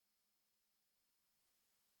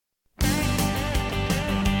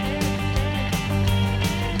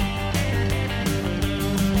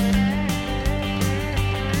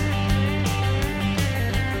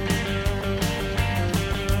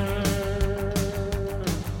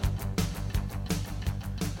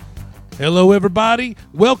Hello, everybody.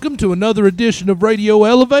 Welcome to another edition of Radio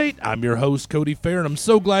Elevate. I'm your host, Cody Fair, and I'm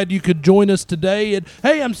so glad you could join us today. And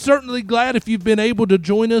hey, I'm certainly glad if you've been able to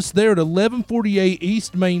join us there at 1148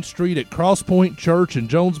 East Main Street at Cross Point Church in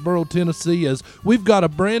Jonesboro, Tennessee, as we've got a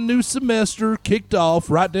brand new semester kicked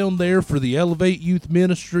off right down there for the Elevate Youth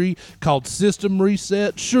Ministry called System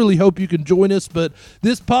Reset. Surely hope you can join us, but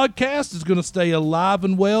this podcast is going to stay alive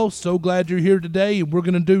and well. So glad you're here today, and we're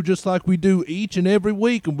going to do just like we do each and every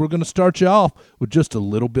week, and we're going to start you off with just a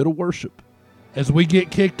little bit of worship as we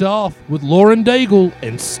get kicked off with Lauren Daigle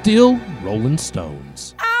and Still Rolling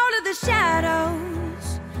Stones. Out of the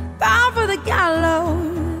shadows, bound for the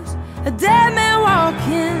gallows, a dead man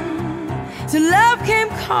walking, till love came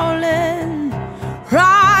calling.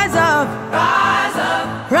 Rise up, rise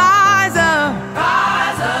up, rise up,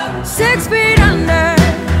 rise up. 6 feet under,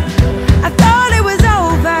 I thought it was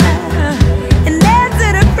over, and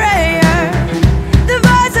answered a prayer, the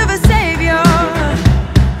voice of a savior.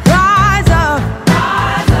 Rise up,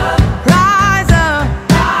 rise up, rise up,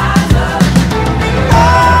 rise up.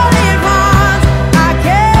 All at once I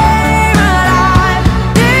came alive,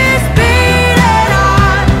 this beating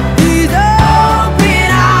heart, these open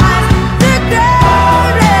eyes, the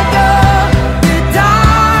grave let go, the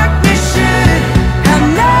darkness should have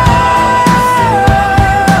known.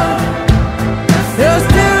 You're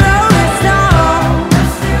still rolling stone.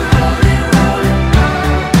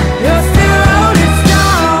 You're still rolling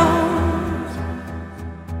stone.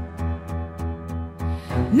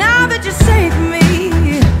 Now that you saved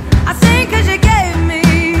me, I sing 'cause you gave me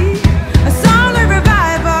a song of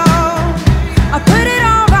revival. I put it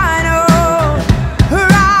on vinyl.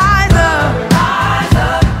 Rise up, rise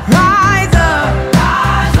up, rise up,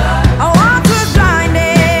 rise up. I once was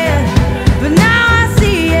blinded, but now I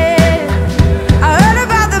see it. I heard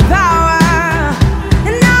about the power,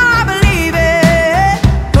 and now I believe it.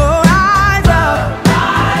 Oh, rise up,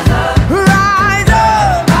 rise up, rise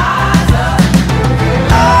up, rise up.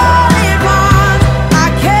 All at once I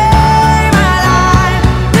came alive,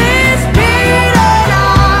 this beating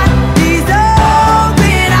heart, these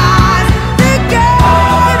open eyes, the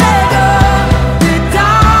grave let go, the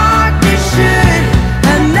darkness should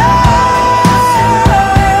have known.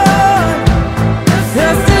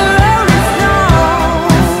 You're still rolling stone.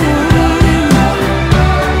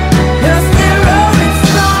 You're still rolling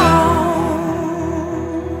stone.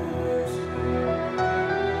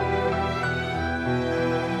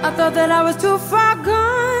 I thought that I was too far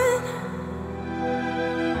gone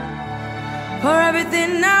for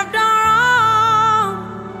everything I've done wrong.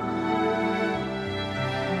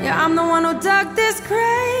 Yeah, I'm the one who dug this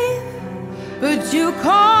grave, but you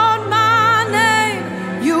called my name.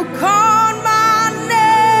 You called my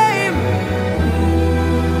name.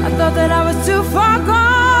 I thought that I was too far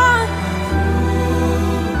gone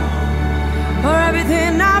for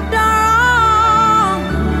everything I've done wrong.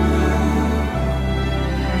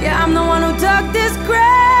 Yeah, I'm the one who dug this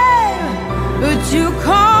grave, but you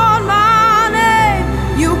called my name.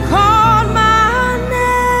 You called my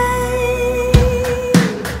name.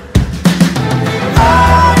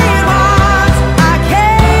 All at once I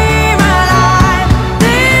came alive,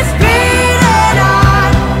 this beating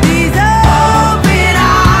heart, these open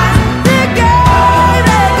eyes, the grave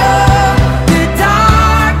let go, the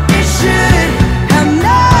darkness should have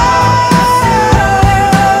known.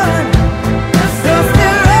 You're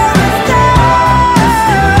still rolling stone.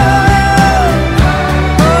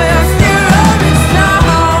 Oh, you're still rolling stone.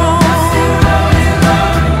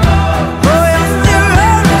 Oh, you're still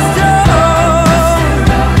rolling stone.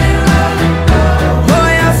 Oh,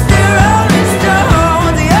 you're still rolling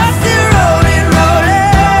stone. You're still rolling,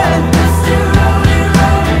 rolling.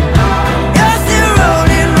 You're still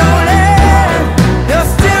rolling, rolling. You're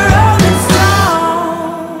still rolling stone.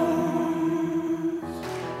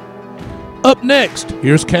 Up next,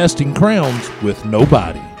 here's Casting Crowns with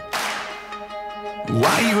Nobody.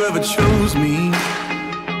 Why you ever chose me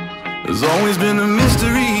has always been a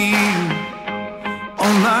mystery.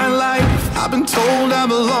 All my life I've been told I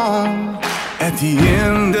belong at the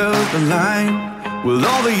end of the line, with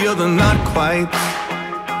all the other not quite,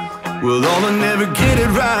 with all the never get it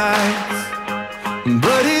right.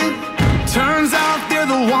 But it turns out they're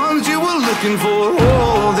the ones you were looking for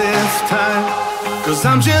all this time. 'Cause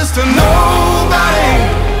I'm just a nobody,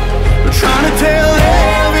 trying to tell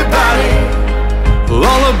everybody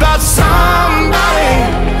all about somebody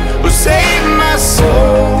who saved my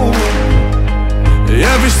soul.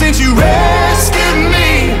 Ever since you rescued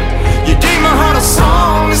me, you gave my heart a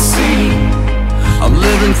song to sing. I'm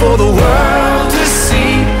living for the world to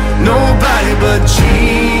see, nobody but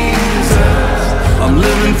Jesus. I'm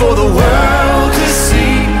living for the world to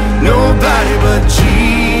see, nobody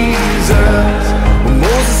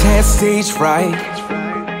had stage fright,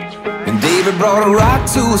 and David brought a rock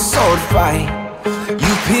to a sword fight.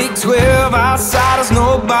 You picked 12 outsiders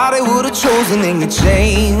nobody would have chosen, and you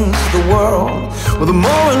changed the world. Well, the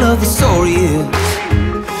moral of the story is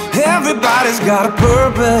everybody's got a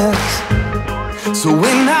purpose. So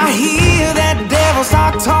when I hear that devil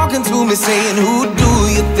start talking to me, saying, who do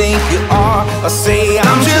you think you are? I say,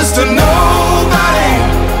 I'm just a nobody,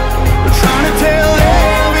 trying to tell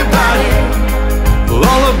everybody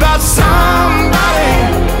all about somebody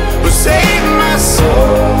who saved my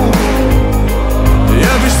soul.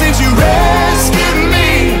 Ever since you rescued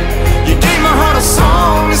me, you gave my heart a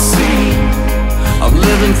song to sing. I'm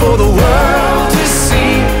living for the world to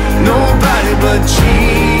see, nobody but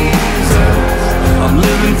Jesus. I'm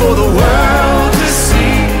living for the world to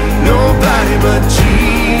see, nobody but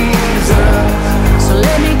Jesus. So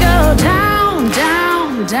let me go down,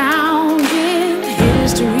 down, down in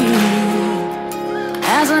history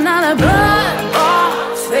as another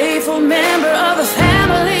blood-bought, faithful member of the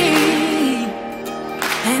family.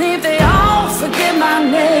 And if they all forget my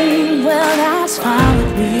name, well, that's fine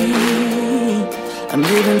with me. I'm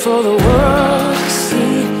living for the world to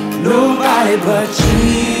see, nobody but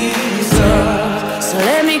Jesus. So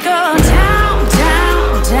let me go down,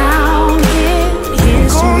 down, down in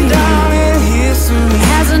history, down in history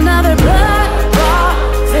as another blood-bought,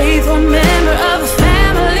 faithful member of the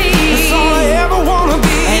family. That's all I ever wanna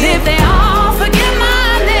be. And if they all forget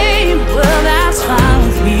my name, well, that's fine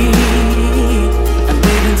with me. I'm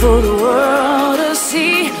living for the world to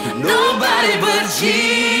see, nobody but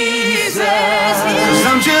Jesus. 'Cause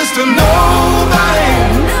I'm just a nobody,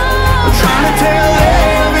 trying to tell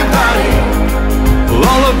everybody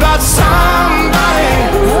all about somebody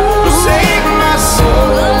who saved my soul.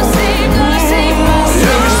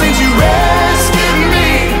 Ever since you rescued me,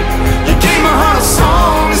 you gave my heart a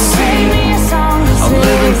song to sing. I'm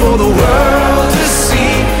living for the world to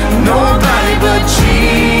see, nobody but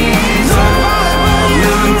Jesus. I'm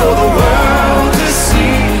living for the world to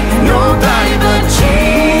see, nobody but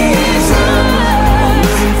Jesus. I'm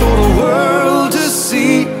living for the world to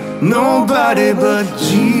see, nobody but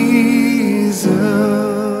Jesus.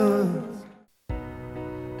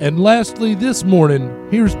 And lastly, this morning,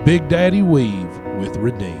 here's Big Daddy Weave with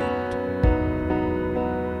Redeemed.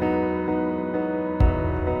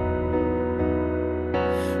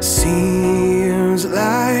 Seems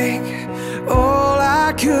like all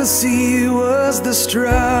I could see was the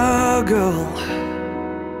struggle,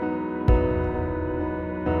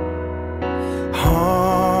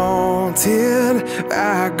 haunted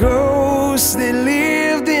by ghosts that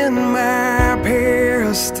lived in my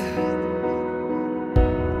past,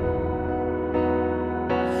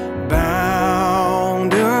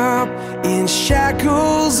 bound up in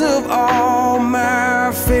shackles of all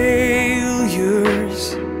my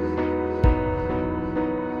failures,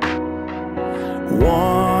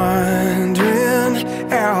 wondering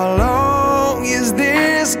how long is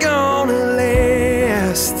this gonna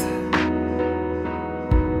last.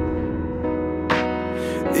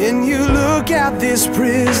 Then you look at this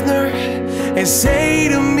prisoner and say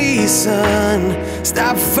to me, son,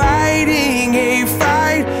 stop fighting a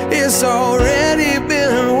fight, it's already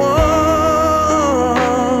been won.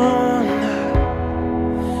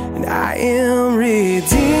 And I am redeemed,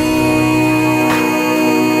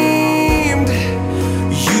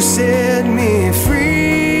 you set me free.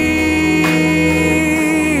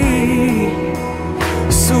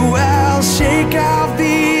 So I'll shake off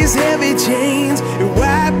these heavy chains and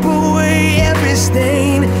wipe away every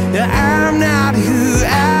stain. Now I'm not who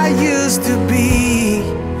I used to be,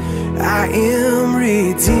 I am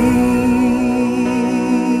redeemed,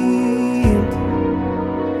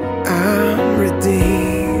 I'm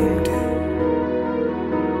redeemed.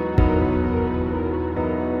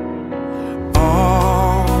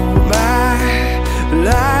 All my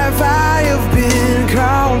life I have been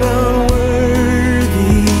called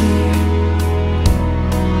unworthy,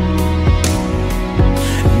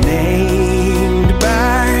 named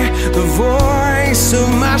by the voice of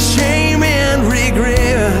my shame and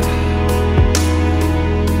regret.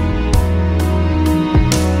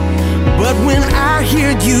 But when I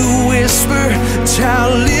hear you whisper,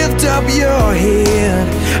 child, lift up your head,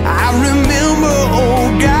 I remember, oh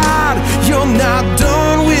God, you're not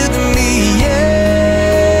done with me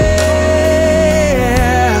yet.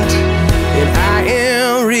 And I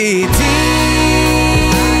am redeemed,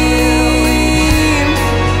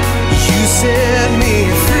 you set me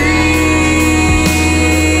free.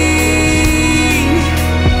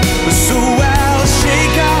 So I'll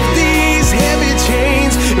shake off these heavy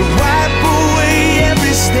chains and wipe away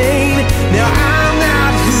every stain. Now I'm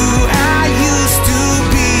not who I used to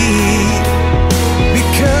be,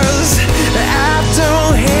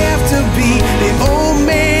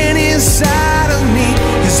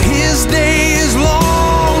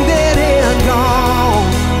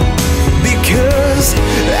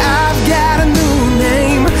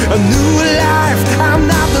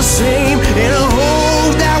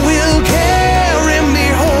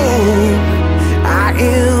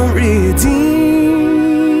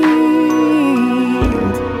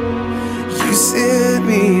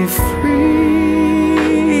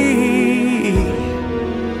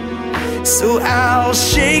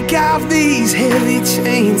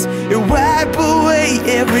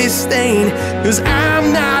 stain, 'cause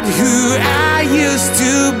I'm not who I used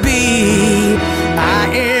to be. I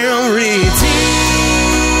am redeemed.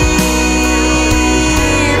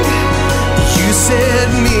 You set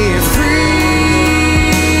me free.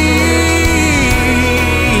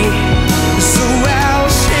 So I'll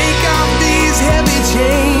shake off these heavy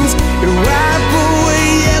chains and wipe away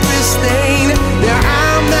every stain. Now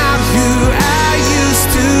I'm not who I used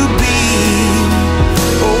to be.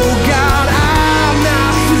 Oh God, I'm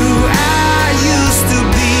not who I used to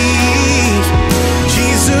be.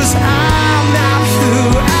 Jesus, I'm not who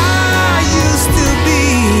I used to be.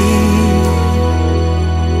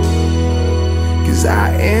 'Cause I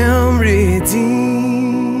am redeemed.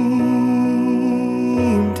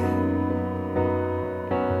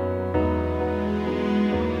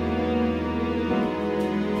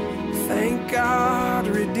 Thank God,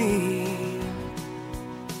 redeemed.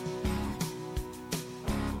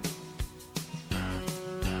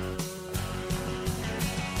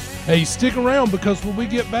 Hey, stick around, because when we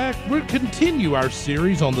get back, we'll continue our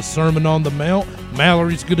series on the Sermon on the Mount.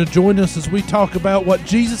 Mallory's going to join us as we talk about what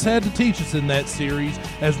Jesus had to teach us in that series,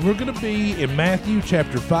 as we're going to be in Matthew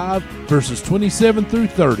chapter 5, verses 27 through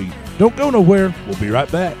 30. Don't go nowhere. We'll be right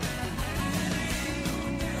back.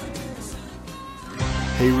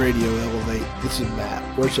 Hey Radio Elevate, this is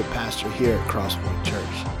Matt, worship pastor here at Crosspoint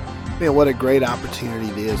Church. Man, what a great opportunity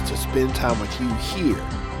it is to spend time with you here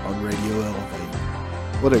on Radio Elevate.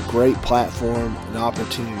 What a great platform and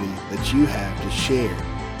opportunity that you have to share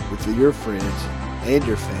with your friends and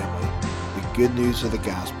your family the good news of the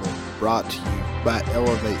gospel brought to you by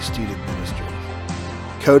Elevate Student Ministries.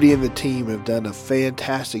 Cody and the team have done a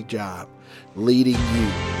fantastic job leading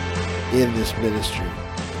you in this ministry.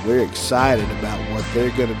 We're excited about what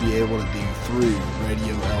they're going to be able to do through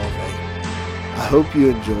Radio Elevate. I hope you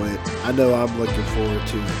enjoy it. I know I'm looking forward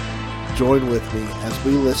to it. Join with me as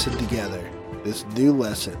we listen together this new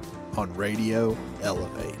lesson on Radio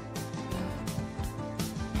Elevate.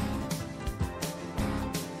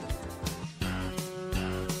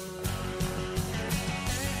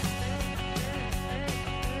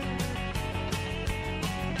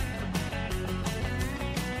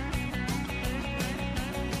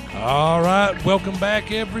 All right, welcome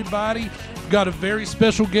back, everybody. We've got a very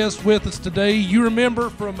special guest with us today. You remember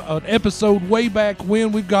from an episode way back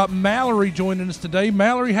when, we've got Mallory joining us today.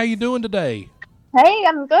 Mallory, how you doing today? Hey,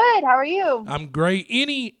 I'm good. How are you? I'm great.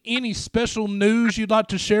 Any special news you'd like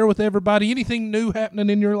to share with everybody? Anything new happening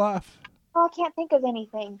in your life? Oh, I can't think of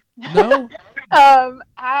anything. No?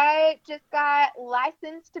 I just got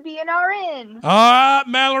licensed to be an RN. All right,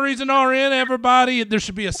 Mallory's an RN, everybody. There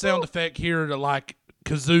should be a sound effect here to like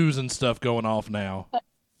kazoos and stuff going off now.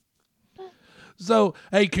 So,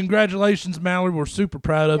 hey, congratulations, Mallory. We're super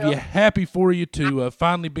proud of you. Happy for you to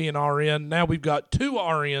finally be an RN. Now we've got 2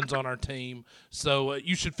 RNs on our team, so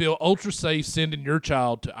you should feel ultra safe sending your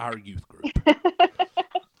child to our youth group.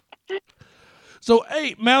 So,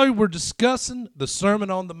 hey, Mallory, we're discussing the Sermon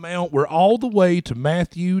on the Mount. We're all the way to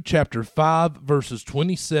Matthew chapter 5, verses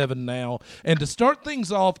 27 now. And to start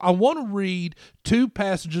things off, I want to read 2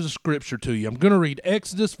 passages of Scripture to you. I'm going to read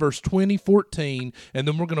Exodus, verse 20:14, and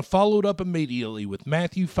then we're going to follow it up immediately with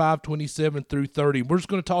Matthew 5:27 through 30. We're just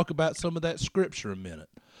going to talk about some of that Scripture a minute.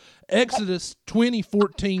 Exodus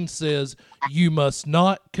 20:14 says, "You must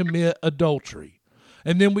not commit adultery."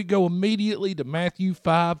 And then we go immediately to Matthew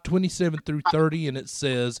 5:27 through 30, and it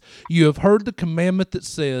says, "You have heard the commandment that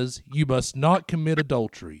says, 'You must not commit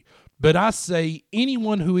adultery.' But I say,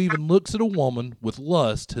 anyone who even looks at a woman with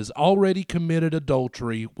lust has already committed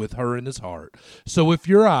adultery with her in his heart. So if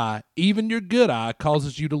your eye, even your good eye,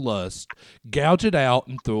 causes you to lust, gouge it out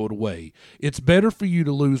and throw it away. It's better for you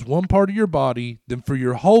to lose one part of your body than for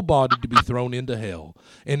your whole body to be thrown into hell.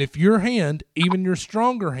 And if your hand, even your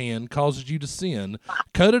stronger hand, causes you to sin,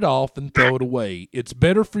 cut it off and throw it away. It's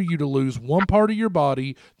better for you to lose one part of your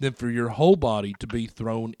body than for your whole body to be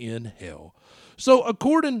thrown in hell." So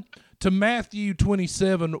according to Matthew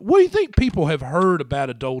 27, what do you think people have heard about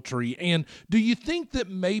adultery? And do you think that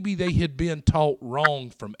maybe they had been taught wrong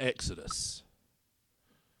from Exodus?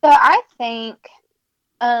 So I think,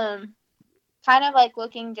 kind of like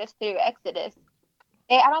looking just through Exodus,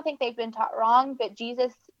 I don't think they've been taught wrong, but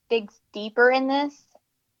Jesus digs deeper in this.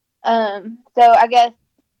 So I guess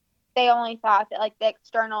they only thought that like the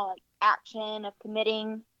external like action of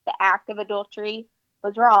committing the act of adultery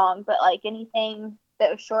was wrong, but like anything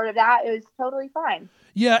that was short of that, it was totally fine.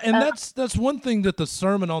 Yeah, and that's one thing that the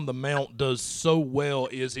Sermon on the Mount does so well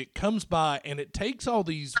is it comes by and it takes all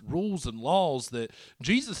these rules and laws that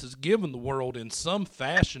Jesus has given the world in some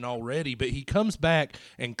fashion already, but he comes back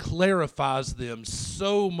and clarifies them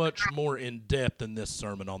so much more in depth in this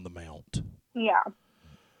Sermon on the Mount. Yeah.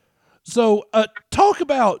 So, talk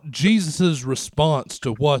about Jesus' response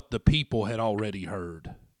to what the people had already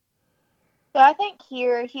heard. So I think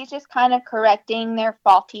here he's just kind of correcting their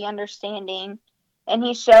faulty understanding, and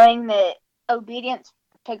he's showing that obedience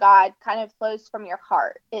to God kind of flows from your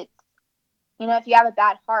heart. It's, if you have a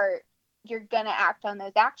bad heart, you're going to act on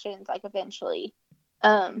those actions, like, eventually.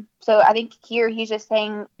 So I think here he's just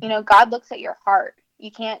saying, God looks at your heart.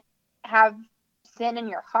 You can't have sin in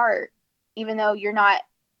your heart, even though you're not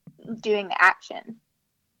doing the action.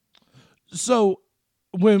 So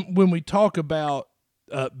when we talk about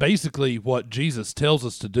basically what Jesus tells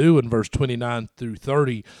us to do in verse 29 through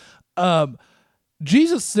 30,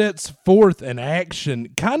 Jesus sets forth an action.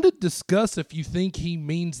 Kind of discuss if you think he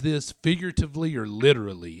means this figuratively or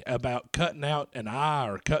literally about cutting out an eye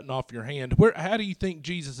or cutting off your hand. How do you think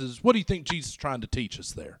what do you think Jesus is trying to teach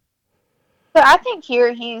us there? So I think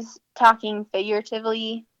here he's talking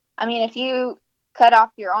figuratively. I mean, if you cut off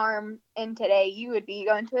your arm in today, you would be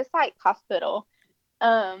going to a psych hospital.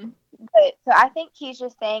 But so I think he's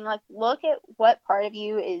just saying, like, look at what part of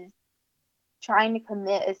you is trying to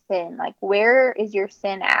commit a sin. Like, where is your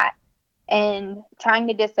sin at? And trying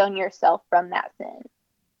to disown yourself from that sin.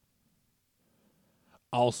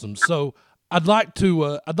 Awesome. So I'd like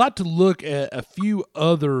to look at a few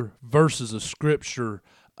other verses of Scripture,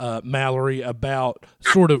 Mallory, about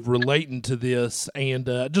sort of relating to this, and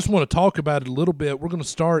I just want to talk about it a little bit. We're going to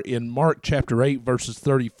start in Mark chapter 8, verses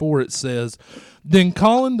 34. It says, "Then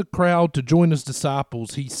calling the crowd to join his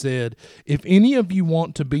disciples, he said, 'If any of you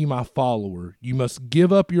want to be my follower, you must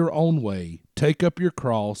give up your own way, take up your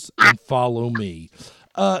cross, and follow me.'"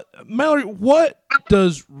 Mallory, what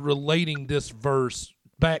does relating this verse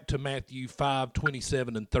back to Matthew 5,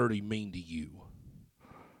 27 and 30 mean to you?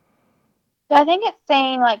 So I think it's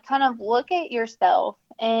saying, like, kind of look at yourself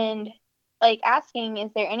and, like, asking,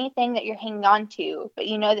 is there anything that you're hanging on to, but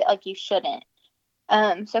you know that, like, you shouldn't?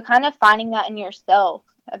 So kind of finding that in yourself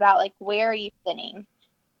about, like, where are you sinning?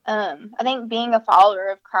 I think being a follower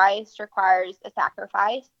of Christ requires a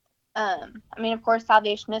sacrifice. I mean, of course,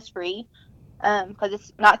 salvation is free, because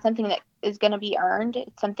it's not something that is going to be earned.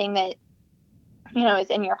 It's something that, is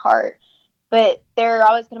in your heart. But there are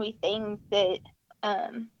always going to be things that,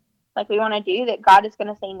 like, we want to do that God is going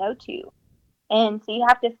to say no to. And so you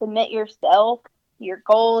have to submit yourself, your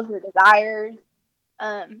goals, your desires,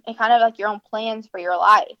 and kind of like your own plans for your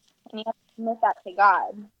life. And you have to submit that to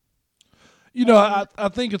God. I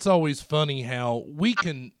think it's always funny how we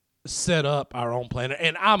can set up our own planner.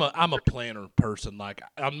 And I'm a planner person. Like,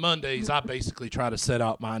 on Mondays, I basically try to set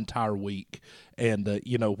out my entire week and,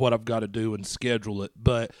 what I've got to do and schedule it.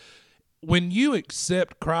 But when you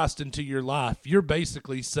accept Christ into your life, you're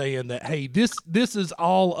basically saying that, hey, this is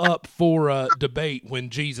all up for debate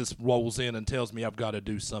when Jesus rolls in and tells me I've got to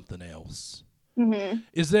do something else. Mm-hmm.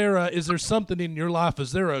 Is there something in your life?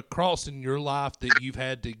 Is there a cross in your life that you've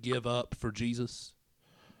had to give up for Jesus?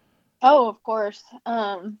 Oh, of course.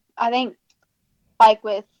 I think, like,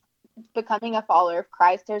 with becoming a follower of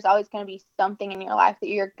Christ, there's always going to be something in your life that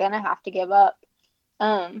you're going to have to give up.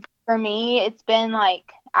 For me, it's been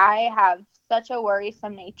like I have such a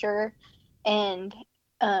worrisome nature, and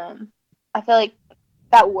I feel like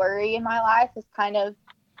that worry in my life is kind of,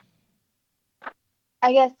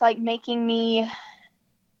 I guess, like, making me,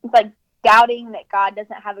 like, doubting that God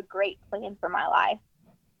doesn't have a great plan for my life.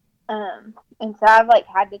 And so I've, like,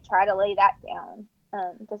 had to try to lay that down.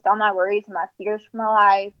 Just all my worries and my fears for my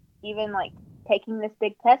life, even, like, taking this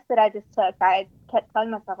big test that I just took. I kept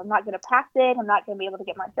telling myself I'm not going to pass it, I'm not going to be able to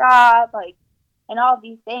get my job, like, and all of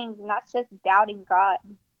these things, and that's just doubting God.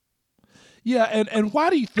 Yeah, and why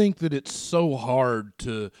do you think that it's so hard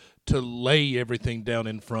to lay everything down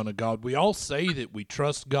in front of God? We all say that we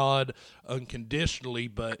trust God unconditionally,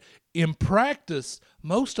 but in practice,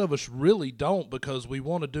 most of us really don't because we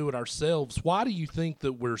want to do it ourselves. Why do you think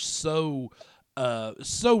that we're so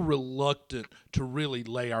reluctant to really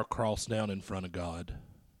lay our cross down in front of God?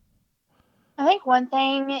 I think one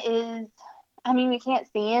thing is, I mean, we can't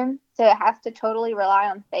see him, so it has to totally rely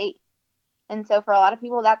on faith. And so for a lot of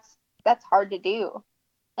people, that's hard to do.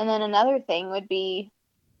 And then another thing would be,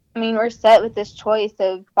 I mean, we're set with this choice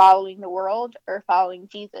of following the world or following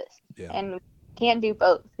Jesus. Yeah. And we can't do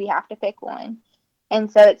both. We have to pick one.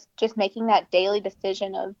 And so it's just making that daily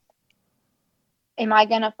decision of, am I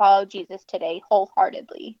going to follow Jesus today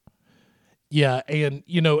wholeheartedly? Yeah, and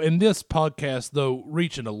in this podcast, though,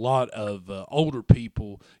 reaching a lot of older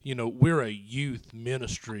people, we're a youth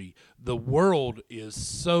ministry. The world is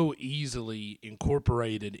so easily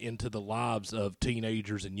incorporated into the lives of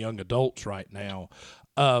teenagers and young adults right now.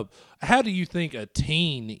 How do you think a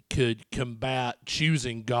teen could combat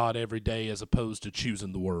choosing God every day as opposed to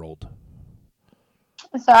choosing the world?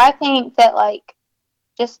 So I think that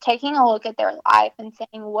just taking a look at their life and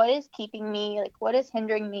saying, what is keeping me, what is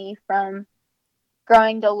hindering me from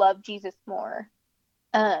growing to love Jesus more?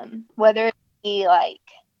 Whether it be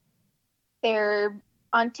they're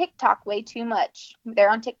on TikTok way too much. They're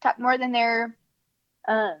on TikTok more than they're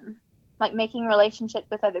making relationships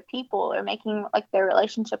with other people or making their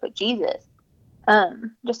relationship with Jesus.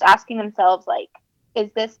 Just asking themselves,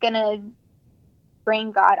 is this gonna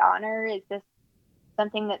bring God honor? Is this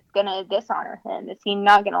something that's gonna dishonor him? Is he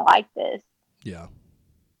not gonna like this? Yeah.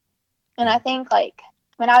 And I think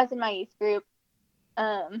when I was in my youth group,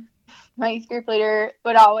 my youth group leader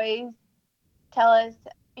would always tell us,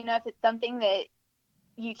 if it's something that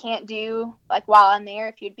you can't do while I'm there,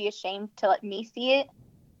 if you'd be ashamed to let me see it,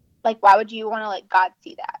 why would you want to let God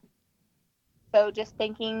see that? So just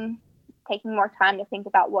taking more time to think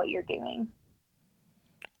about what you're doing.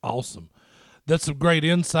 Awesome. That's some great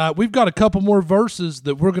insight. We've got a couple more verses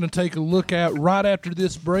that we're going to take a look at right after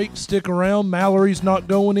this break. Stick around. Mallory's not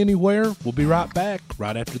going anywhere. We'll be right back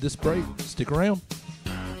right after this break. Stick around.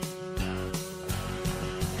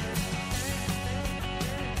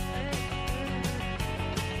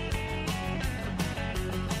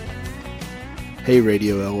 Hey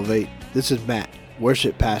Radio Elevate, this is Matt,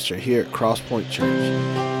 worship pastor here at Crosspoint Church.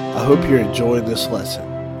 I hope you're enjoying this lesson.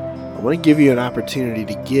 I want to give you an opportunity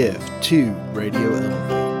to give to Radio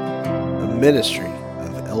Elevate, a ministry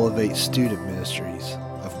of Elevate Student Ministries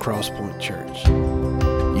of Crosspoint Church.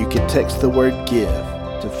 You can text the word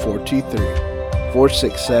GIVE to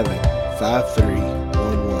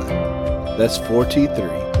 423-467-5311. That's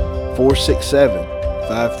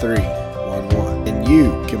 423-467-5311. And you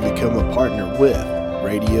can become a partner with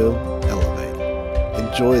Radio Elevate.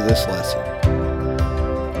 Enjoy this lesson.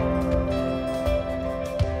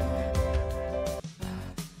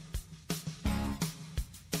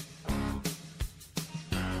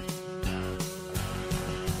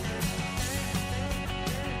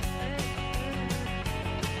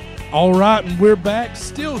 All right, and we're back,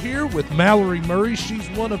 still here with Mallory Murray. She's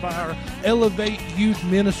one of our Elevate Youth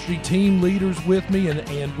Ministry team leaders with me,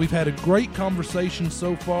 and we've had a great conversation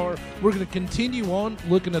so far. We're going to continue on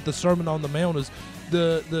looking at the Sermon on the Mount. As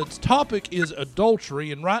the topic is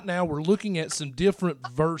adultery, and right now we're looking at some different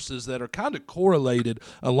verses that are kind of correlated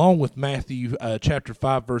along with Matthew chapter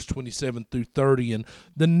 5, verse 27 through 30. And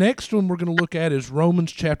the next one we're going to look at is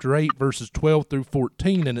Romans chapter 8, verses 12 through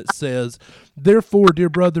 14, and it says, "Therefore, dear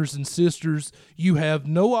brothers and sisters, you have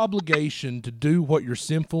no obligation to do what your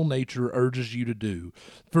sinful nature urges you to do.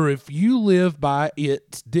 For if you live by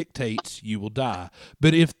its dictates, you will die.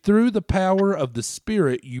 But if through the power of the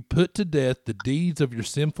Spirit you put to death the deeds of your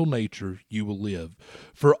sinful nature, you will live.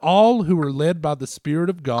 For all who are led by the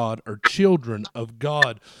Spirit of God are children of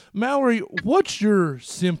God." Mallory, what's your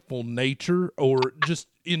sinful nature, or just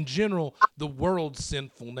in general, the world's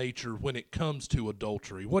sinful nature when it comes to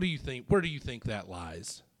adultery? What do you think? Where do you think that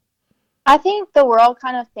lies? I think the world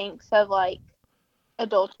kind of thinks of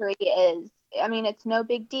adultery as, it's no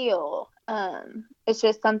big deal. It's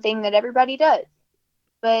just something that everybody does.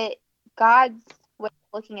 But God's way of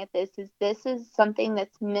looking at this is something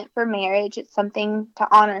that's meant for marriage. It's something to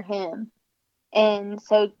honor him. And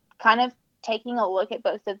so kind of taking a look at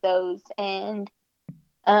both of those and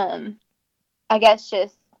I guess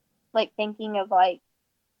just thinking of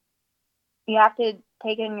you have to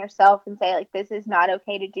take it in yourself and say this is not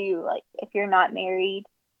okay to do. If you're not married,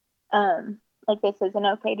 this isn't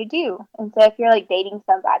okay to do. And so if you're dating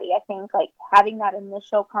somebody, I think having that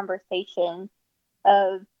initial conversation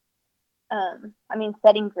of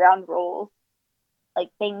setting ground rules,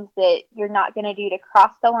 things that you're not going to do to cross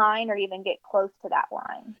the line or even get close to that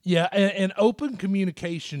line. Yeah, and open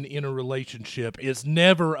communication in a relationship is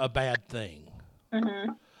never a bad thing.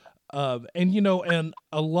 Mm-hmm. And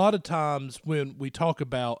a lot of times when we talk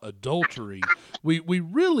about adultery, we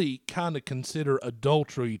really kind of consider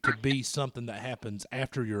adultery to be something that happens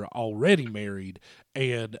after you're already married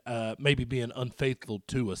and maybe being unfaithful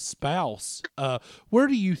to a spouse. Where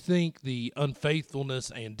do you think the unfaithfulness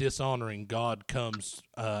and dishonoring God comes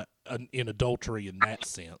in adultery in that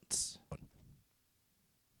sense?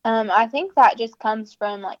 I think that just comes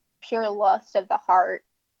from pure lust of the heart.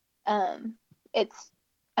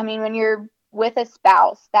 When you're with a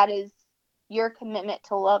spouse, that is your commitment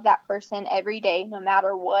to love that person every day, no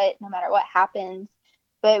matter what happens.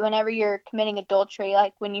 But whenever you're committing adultery,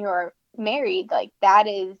 like when you're married, like that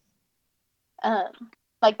is,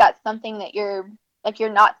 like that's something that you're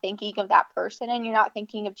not thinking of that person, and you're not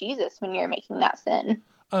thinking of Jesus when you're making that sin.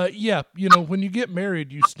 Yeah, when you get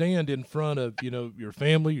married, you stand in front of, your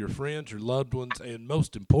family, your friends, your loved ones, and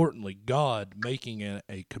most importantly, God, making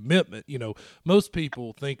a commitment. Most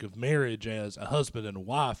people think of marriage as a husband and a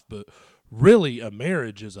wife, but really a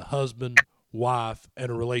marriage is a husband, wife, and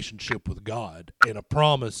a relationship with God, and a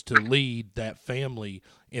promise to lead that family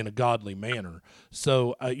in a godly manner.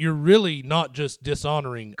 So you're really not just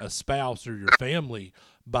dishonoring a spouse or your family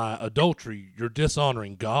by adultery, you're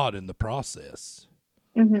dishonoring God in the process.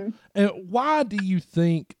 Mm-hmm. And why do you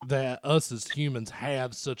think that us as humans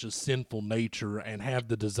have such a sinful nature and have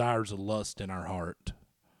the desires of lust in our heart?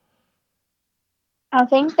 I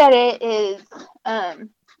think that it is,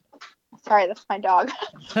 sorry, that's my dog.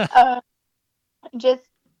 Just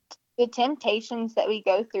the temptations that we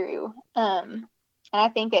go through. And I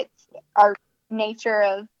think it's our nature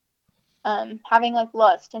of having like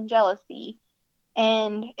lust and jealousy.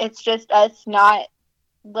 And it's just us not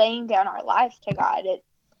laying down our lives to God. It's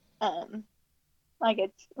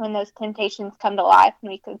it's when those temptations come to life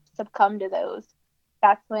and we could succumb to those.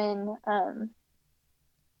 That's when,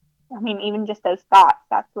 even just those thoughts,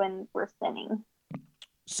 that's when we're sinning.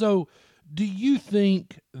 So do you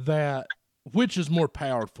think that, which is more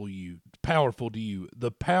powerful to you,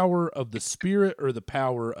 the power of the Spirit or the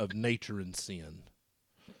power of nature and sin?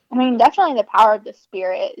 Definitely the power of the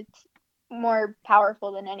Spirit. It's more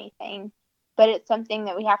powerful than anything, but it's something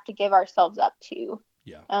that we have to give ourselves up to.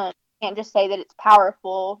 Yeah. Can't just say that it's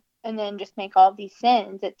powerful and then just make all of these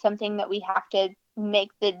sins. It's something that we have to make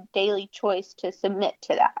the daily choice to submit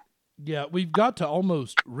to that. Yeah, we've got to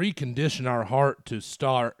almost recondition our heart to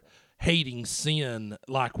start hating sin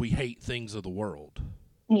like we hate things of the world.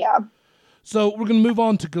 Yeah. So we're going to move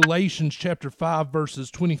on to Galatians chapter 5, verses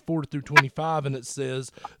 24 through 25, and it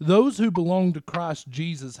says, "Those who belong to Christ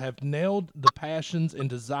Jesus have nailed the passions and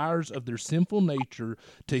desires of their sinful nature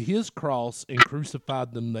to his cross and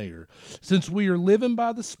crucified them there. Since we are living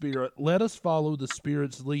by the Spirit, let us follow the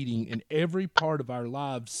Spirit's leading in every part of our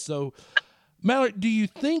lives." So, Mallory, do you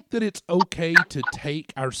think that it's okay to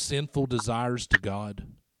take our sinful desires to God?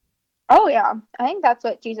 Oh, yeah. I think that's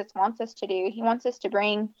what Jesus wants us to do. He wants us to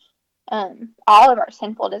bring all of our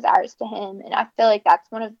sinful desires to him. And I feel like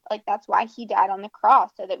that's why he died on the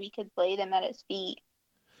cross, so that we could lay them at his feet.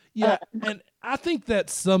 Yeah, and I think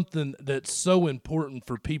that's something that's so important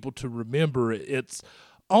for people to remember. It's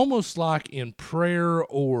almost like in prayer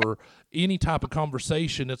or any type of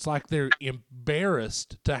conversation, it's like they're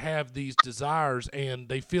embarrassed to have these desires and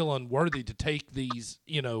they feel unworthy to take these,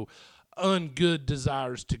 ungood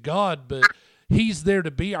desires to God, but he's there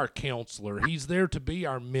to be our counselor. He's there to be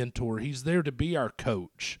our mentor. He's there to be our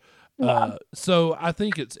coach. Yeah. So I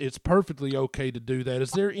think it's perfectly okay to do that.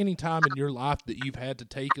 Is there any time in your life that you've had to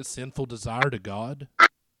take a sinful desire to God?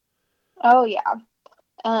 Oh, yeah.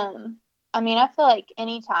 I feel like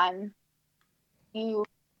anytime you,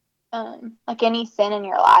 like any sin in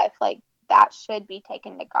your life, like that should be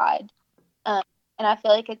taken to God. And I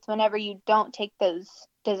feel like it's whenever you don't take those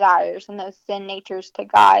desires and those sin natures to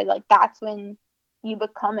God, like that's when you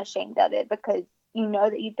become ashamed of it, because you know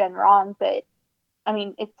that you've done wrong, but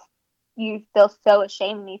you feel so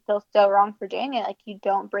ashamed and you feel so wrong for doing it, like you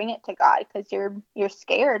don't bring it to God because you're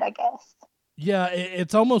scared, I guess. Yeah,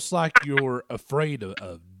 it's almost like you're afraid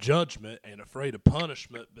of judgment and afraid of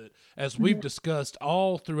punishment, but as we've discussed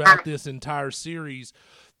all throughout this entire series,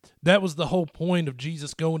 that was the whole point of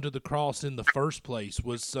Jesus going to the cross in the first place,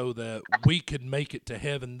 was so that we could make it to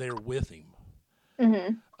heaven there with him.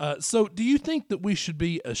 Mm-hmm. So do you think that we should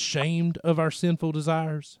be ashamed of our sinful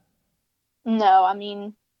desires? No, I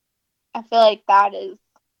feel like that is,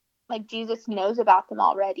 like, Jesus knows about them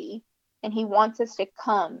already, and he wants us to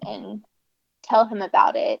come and tell him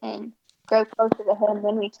about it and grow closer to him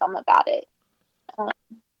when we tell him about it.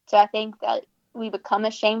 So I think that we become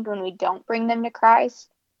ashamed when we don't bring them to Christ,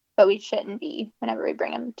 but we shouldn't be whenever we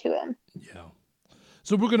bring them to him. Yeah.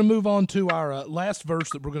 So we're going to move on to our last verse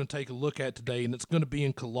that we're going to take a look at today, and it's going to be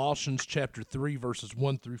in Colossians chapter 3, verses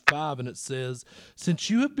 1 through 5, and it says, "Since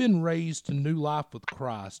you have been raised to new life with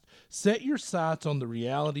Christ, set your sights on the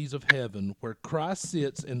realities of heaven, where Christ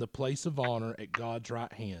sits in the place of honor at God's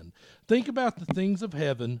right hand. Think about the things of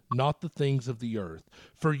heaven, not the things of the earth.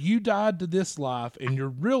 For you died to this life, and your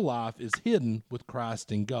real life is hidden with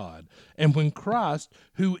Christ in God. And when Christ,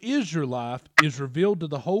 who is your life, is revealed to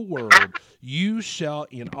the whole world, you shall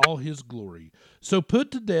saw in all his glory. So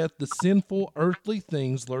put to death the sinful earthly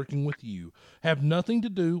things lurking with you. Have nothing to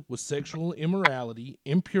do with sexual immorality,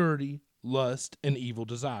 impurity, lust, and evil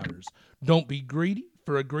desires. Don't be greedy,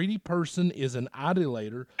 for a greedy person is an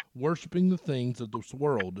idolater, worshiping the things of this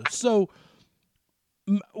world. So,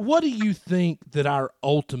 what do you think that our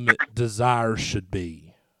ultimate desire should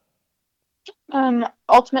be?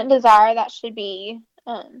 Ultimate desire, that should be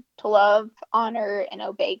to love, honor, and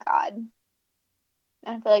obey God.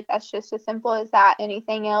 I feel like that's just as simple as that.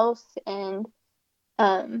 Anything else, and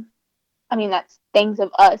that's things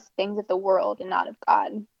of us, things of the world, and not of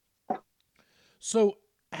God. So,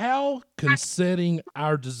 how can setting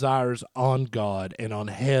our desires on God and on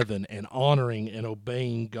heaven and honoring and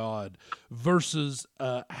obeying God versus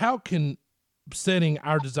how can setting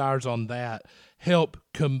our desires on that help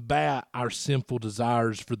combat our sinful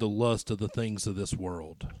desires for the lust of the things of this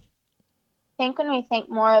world? I think when we think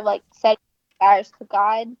more of like setting desires to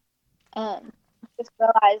God, just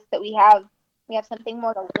realize that we have something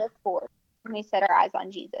more to live for when we set our eyes on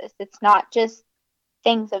Jesus. It's not just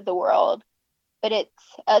things of the world, but it's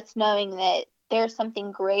us knowing that there's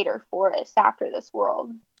something greater for us after this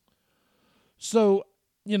world. So,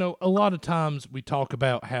 a lot of times we talk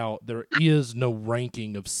about how there is no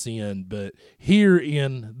ranking of sin, but here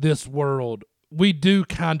in this world, we do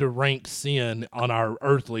kind of rank sin on our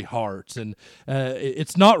earthly hearts, and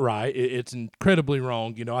it's not right. It's incredibly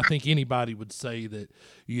wrong. I think anybody would say that,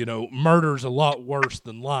 murder's a lot worse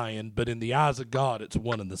than lying, but in the eyes of God, it's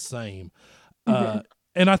one and the same.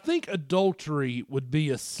 And I think adultery would be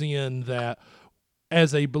a sin that,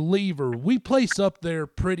 as a believer, we place up there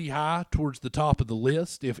pretty high towards the top of the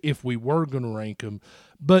list if we were going to rank them.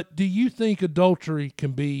 But do you think adultery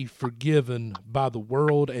can be forgiven by the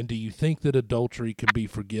world, and do you think that adultery can be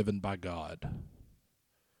forgiven by God?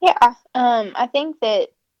 Yeah, I think that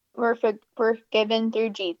we're forgiven through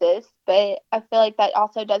Jesus, but I feel like that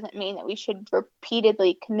also doesn't mean that we should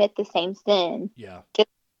repeatedly commit the same sin. Yeah. Just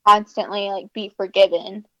constantly be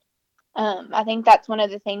forgiven. I think that's one of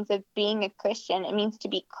the things of being a Christian. It means to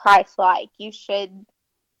be Christ-like.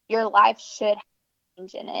 Your life should have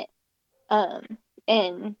change in it.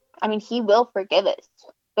 And he will forgive us,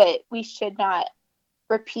 but we should not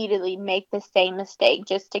repeatedly make the same mistake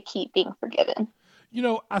just to keep being forgiven.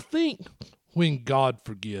 I think when God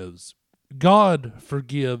forgives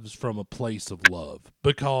from a place of love,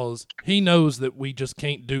 because he knows that we just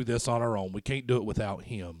can't do this on our own. We can't do it without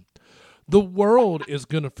him. The world is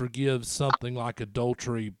going to forgive something like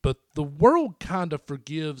adultery, but the world kind of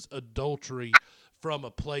forgives adultery from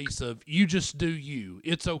a place of you just do you.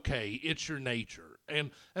 It's okay. It's your nature.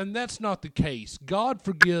 And that's not the case. God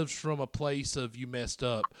forgives from a place of you messed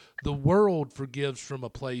up. The world forgives from a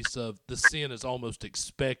place of the sin is almost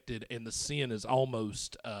expected and the sin is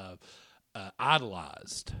almost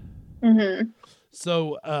idolized. Mm-hmm.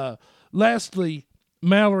 So, lastly,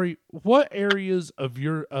 Mallory, what areas of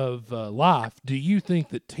your life do you think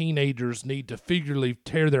that teenagers need to figuratively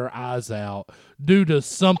tear their eyes out due to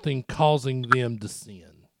something causing them to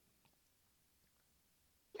sin?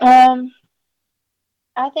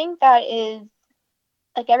 I think that is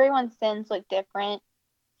everyone's sins look different,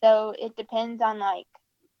 so it depends on I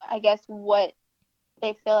guess what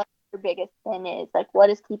they feel like their biggest sin is, what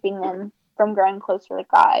is keeping them from growing closer to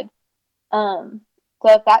God. So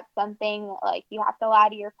if that's something you have to lie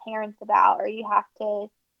to your parents about, or you have to,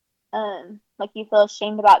 you feel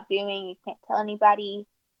ashamed about doing, you can't tell anybody,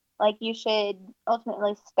 you should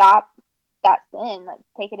ultimately stop that sin.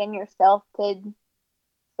 Take it in yourself to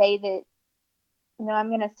say that, I'm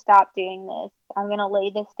going to stop doing this. I'm going to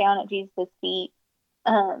lay this down at Jesus' feet.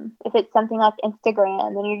 If it's something like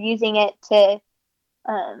Instagram, then you're using it to,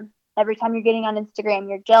 every time you're getting on Instagram,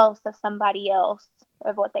 you're jealous of somebody else,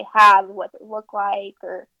 of what they have, what they look like,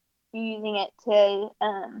 or you're using it to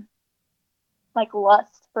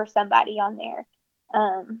lust for somebody on there.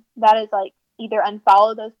 That is either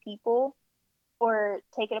unfollow those people or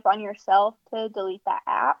take it upon yourself to delete that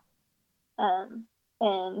app,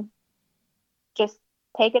 and just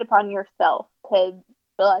take it upon yourself to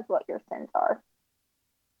realize what your sins are.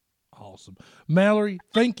 Awesome. Mallory,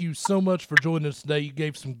 thank you so much for joining us today. You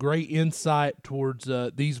gave some great insight towards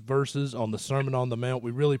these verses on the Sermon on the Mount.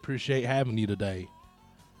 We really appreciate having you today.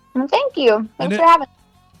 Thank you. Thanks for having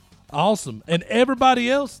me. Awesome. And everybody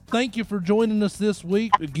else, thank you for joining us this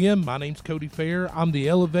week. Again, my name's Cody Fair. I'm the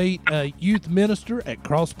Elevate Youth Minister at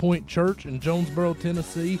Crosspoint Church in Jonesboro,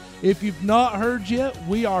 Tennessee. If you've not heard yet,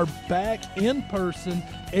 we are back in person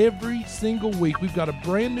every single week. We've got a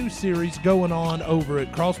brand new series going on over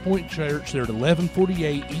at Crosspoint Church. They're at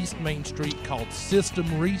 1148 East Main Street called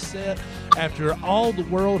System Reset. After all the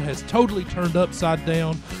world has totally turned upside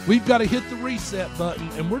down, we've got to hit the reset button,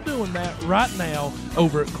 and we're doing that right now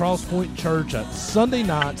over at Crosspoint Church at Sunday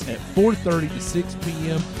nights at 4:30 to 6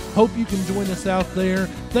 p.m. Hope you can join us out there.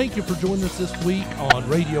 Thank you for joining us this week on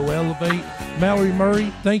Radio Elevate. Mallory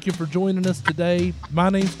Murray, thank you for joining us today. My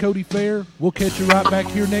name's Cody Fair. We'll catch you right back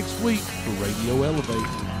here next week for Radio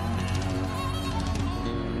Elevate.